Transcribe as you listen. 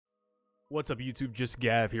What's up, YouTube?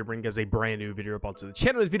 JustGav here, bringing us a brand new video up onto the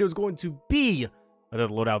channel. This video is going to be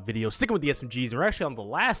another loadout video, sticking with the SMGs. And we're actually on the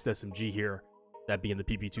last SMG here, that being the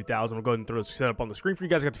PP-2000. We'll go ahead and throw this setup on the screen for you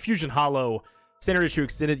guys. I got the Fusion Hollow, standard issue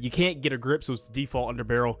extended. You can't get a grip, so it's the default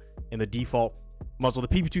underbarrel and the default muzzle. The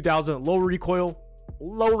PP-2000, low recoil,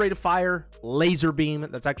 low rate of fire, laser beam.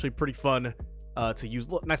 That's actually pretty fun to use.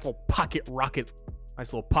 Look, nice little pocket rocket,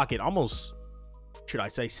 nice little pocket, almost, should I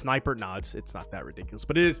say, sniper? No, it's not that ridiculous,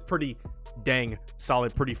 but it is pretty dang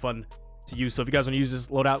solid, pretty fun to use. So if you guys want to use this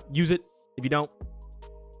loadout, use it. If you don't,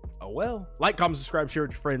 oh well. Like, comment, subscribe, share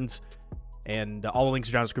with your friends, and all the links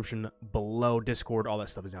are down in the description below. Discord, all that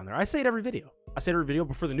stuff is down there. I say it every video.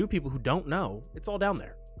 But for the new people who don't know, it's all down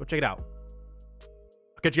there. Go check it out.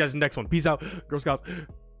 I'll catch you guys in the next one. Peace out, Girl Scouts.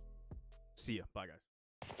 See ya. Bye, guys.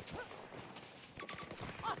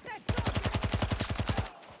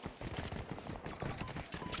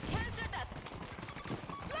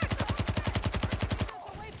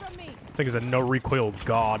 This thing is a no recoil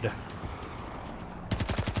god.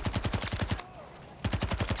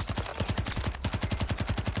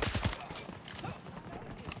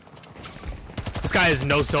 This guy has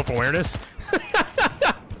no self-awareness.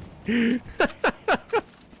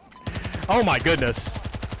 Oh my goodness.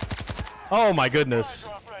 Oh my goodness.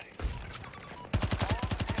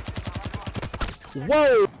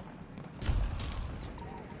 Whoa.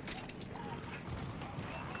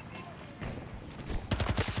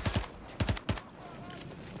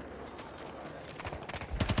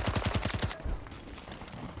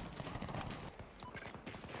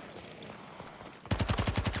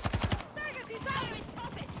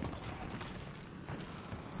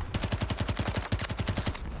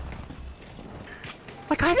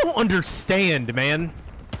 Like, I don't understand, man.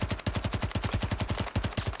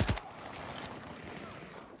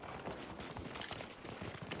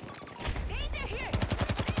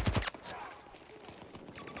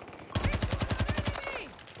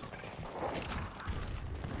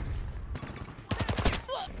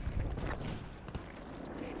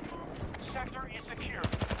 Sector is secure.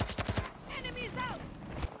 Enemies out.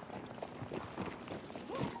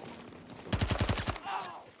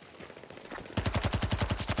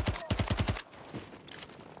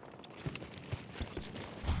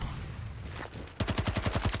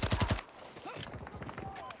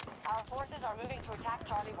 Our forces are moving to attack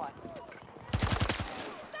Charlie 1.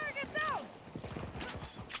 Target down!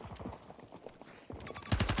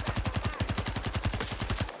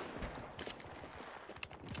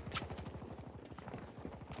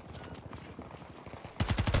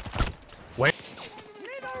 Wait.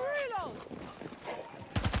 Reload!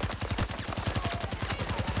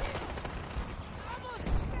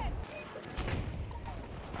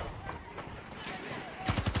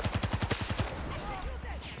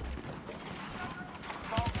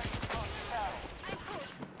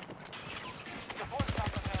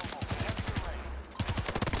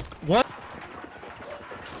 What?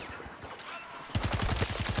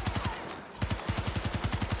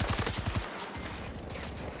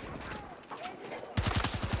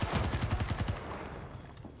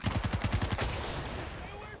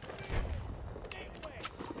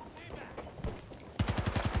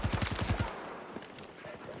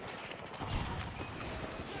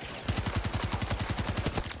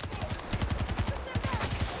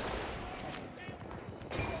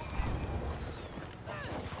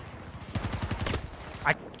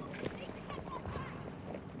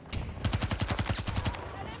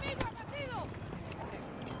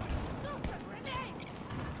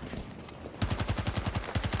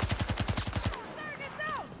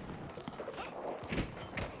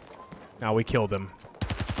 Now we killed him.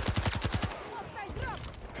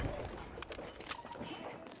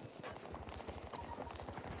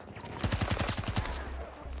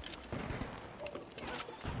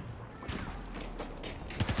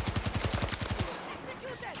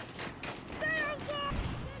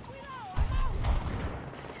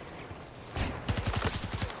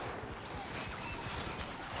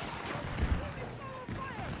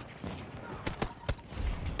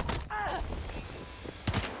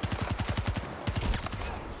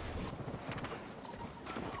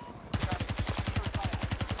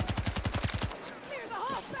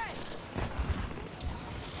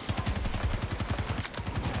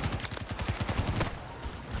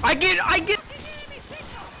 I get.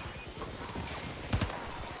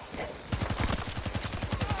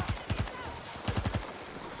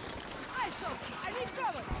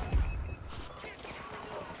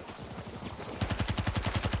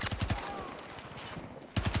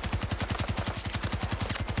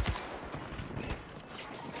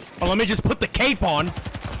 Oh, let me just put the cape on.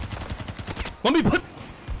 Let me put.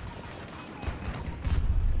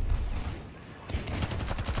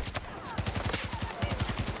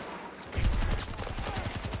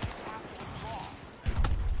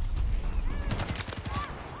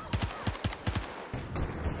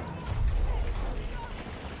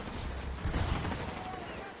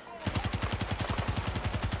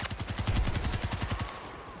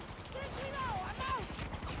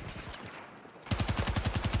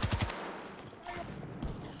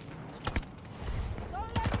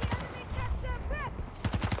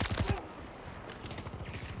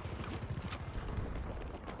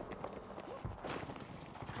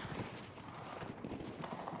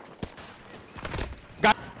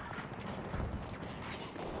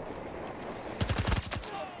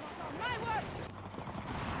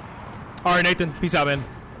 All right, Nathan. Peace out, man.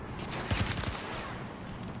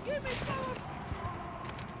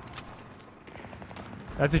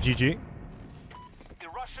 That's a GG.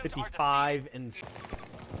 55 and...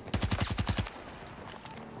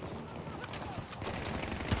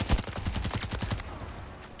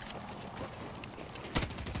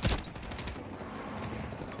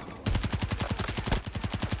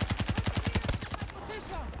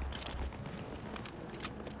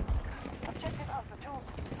 Objective Alpha 2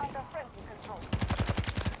 under friendly control.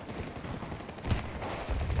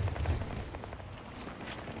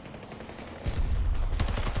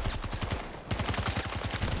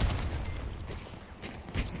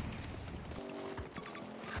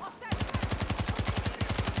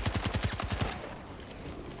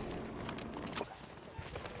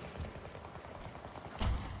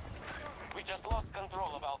 We just lost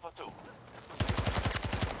control of Alpha 2.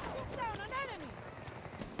 Down an enemy!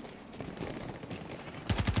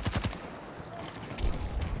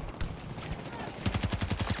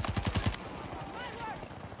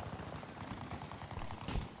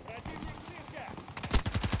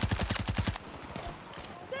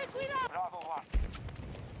 Bravo 1.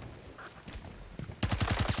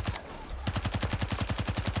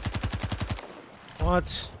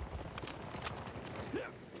 What?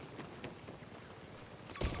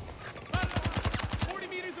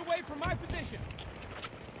 Away from my position.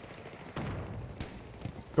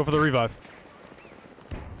 Go for the revive.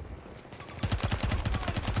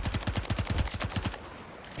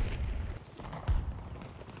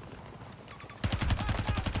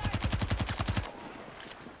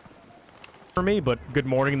 For me, but good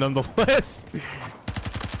morning nonetheless.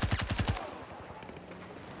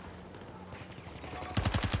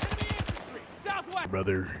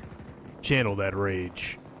 Brother, channel that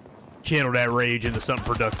rage. Channel that rage into something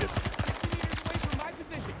productive.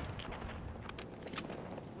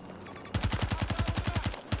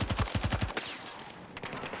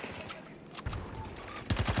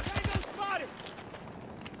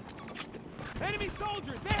 Enemy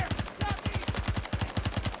soldier there! Southeast!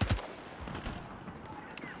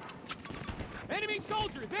 Enemy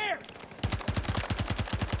soldier there!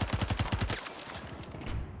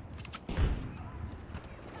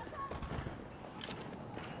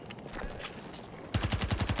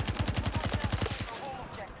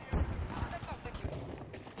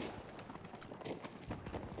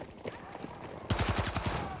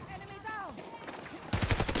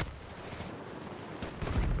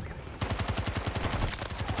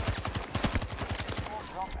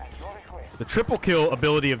 The triple kill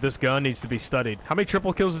ability of this gun needs to be studied. How many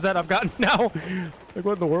triple kills is that I've gotten now? Like,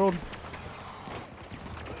 what in the world?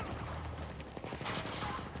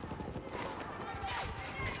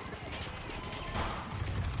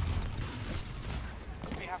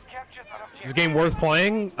 Is this game worth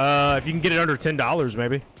playing? If you can get it under $10,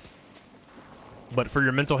 maybe. But for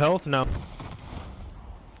your mental health, no.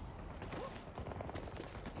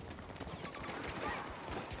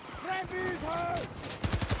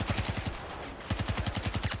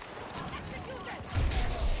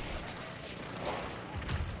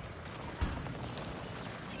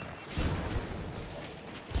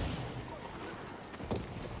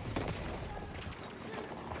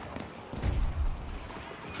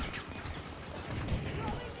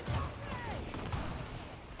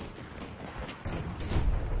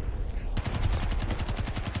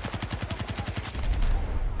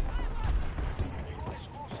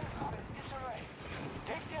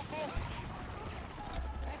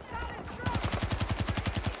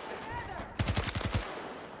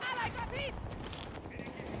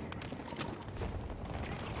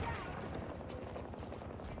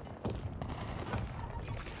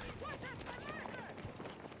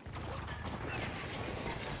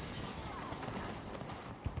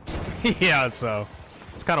 Yeah, so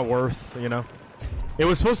it's kind of worth, you know. It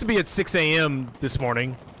was supposed to be at 6 a.m. this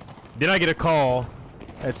morning. Then I get a call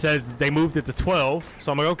that says they moved it to 12.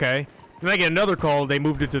 So I'm like, okay. Then I get another call. They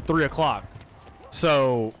moved it to 3 o'clock.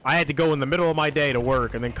 So I had to go in the middle of my day to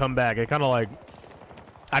work and then come back. It kind of like,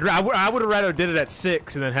 I would have rather did it at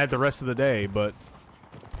 6 and then had the rest of the day, but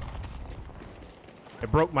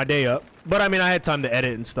it broke my day up. But I mean, I had time to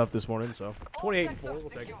edit and stuff this morning, so 28 and 4, we'll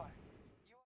take it.